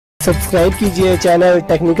Subscribe कीजिए channel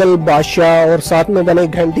technical बादशाह और साथ में बने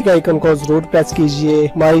घंटी का आइकन को जरूर प्रेस कीजिए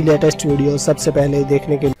हमारी लेटेस्ट वीडियो सबसे पहले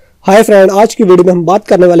देखने के लिए। हाय फ्रेंड, आज की वीडियो में हम बात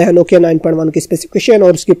करने वाले हैं नोकिया 9.1 की स्पेसिफिकेशन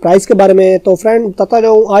और उसकी प्राइस के बारे में। तो फ्रेंड बताता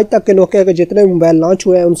जाऊं, आज तक के नोकिया के जितने मोबाइल लॉन्च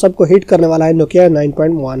हुए हैं उन सबको हिट करने वाला है नोकिया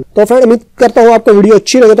 9.1। तो फ्रेंड उम्मीद करता हूं आपको वीडियो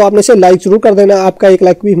अच्छी लगे तो आपने इसे लाइक जरूर कर देना। आपका एक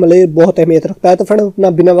लाइक भी हमारे बहुत अहमियत रखता है। तो फ्रेंड अपना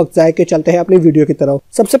बिना वक्त जाए के चलते हैं अपनी वीडियो की तरफ।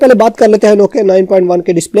 सबसे पहले बात कर लेते हैं नोकिया 9.1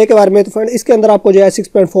 के डिस्प्ले के बारे में। तो फ्रेंड इसके अंदर आपको जो है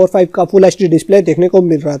 6.45 का फुल एचडी डिस्प्ले देखने को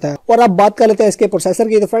मिल रहा था। और अब बात कर लेते हैं इसके प्रोसेसर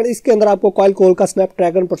की। तो फ्रेंड इसके अंदर आपको क्वालकॉम का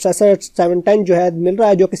स्नैपड्रैगन प्रोसेसर 710 जो है मिल रहा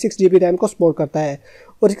है, जो कि 6 GB रैम को सपोर्ट करता है।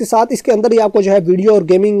 और इसके साथ इसके अंदर ही आपको जो है वीडियो और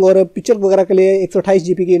गेमिंग और पिक्चर वगैरह के लिए 128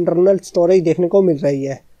 GB की इंटरनल स्टोरेज देखने को मिल रही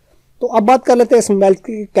है। तो अब बात कर लेते हैं इस मोबाइल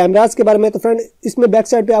की कैमराज के बारे में। तो फ्रेंड इसमें बैक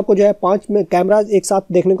साइड पे आपको जो है 5 कैमराज एक साथ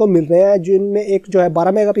देखने को मिल रहे हैं, जिनमें एक जो है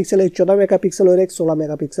 12 मेगापिक्सल, एक 14 मेगापिक्सल और एक 16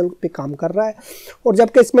 मेगापिक्सल पे काम कर रहा है। और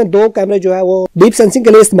जबकि इसमें 2 कैमरे जो है वो डीप सेंसिंग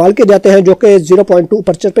के लिए इस्तेमाल किए जाते हैं, जो कि 0.2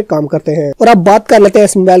 अपर्चर पे काम करते हैं। और अब बात कर लेते हैं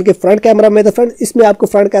इस मोबाइल के फ्रंट कैमरा में। तो फ्रेंड इसमें आपको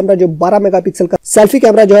फ्रंट कैमरा जो 12 मेगापिक्सल का सेल्फी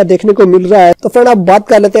कैमरा जो है देखने को मिल रहा है। तो फ्रेंड अब बात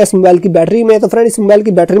कर लेते हैं इस मोबाइल की बैटरी में। तो फ्रेंड इस मोबाइल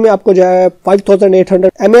की बैटरी में आपको जो है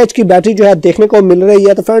 5800 mAh की बैटरी जो है देखने को मिल रही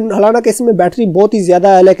है। तो फ्रेंड हालांकि इसमें बैटरी बहुत ही ज्यादा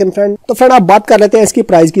है, लेकिन फ्रेंड आप बात कर लेते हैं इसकी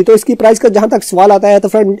प्राइस की। तो इसकी प्राइस का जहां तक सवाल आता है, तो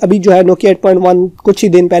फ्रेंड अभी जो है नोकिया 8.1 कुछ ही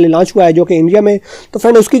दिन पहले लॉन्च हुआ है जो कि इंडिया में। तो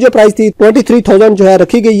फ्रेंड उसकी जो प्राइस थी 23,000 जो है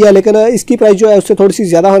रखी गई है, लेकिन इसकी प्राइस जो है उससे थोड़ी सी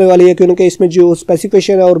ज्यादा होने वाली है, क्योंकि इसमें जो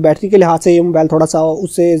स्पेसिफिकेशन है और बैटरी के लिहाज से ये मोबाइल थोड़ा सा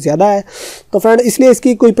उससे ज्यादा है। तो फ्रेंड इसलिए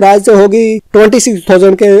इसकी कोई प्राइस होगी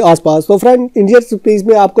 26,000 के आसपास। तो फ्रेंड इंडियन रुपीज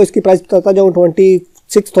में आपको इसकी प्राइस बताता जाऊँ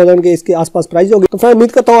 26,000 के इसके आसपास प्राइस होगी। तो फ्रेंड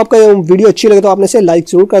उम्मीद करता हूँ आपका ये वीडियो अच्छी लगे तो आपने इसे लाइक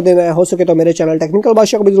जरूर कर देना है। हो सके तो मेरे चैनल टेक्निकल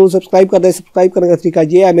बादशाह को भी जरूर सब्सक्राइब कर दें। सब्सक्राइब करने का तरीका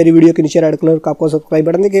ये है, मेरी वीडियो के नीचे रेड कलर का आपको सब्सक्राइब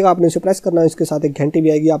बटन दिखेगा, आपने उसे प्रेस करना है। इसके साथ एक घंटी भी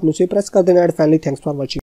आएगी, आपने उसे प्रेस कर देना है। Finally thanks for watching.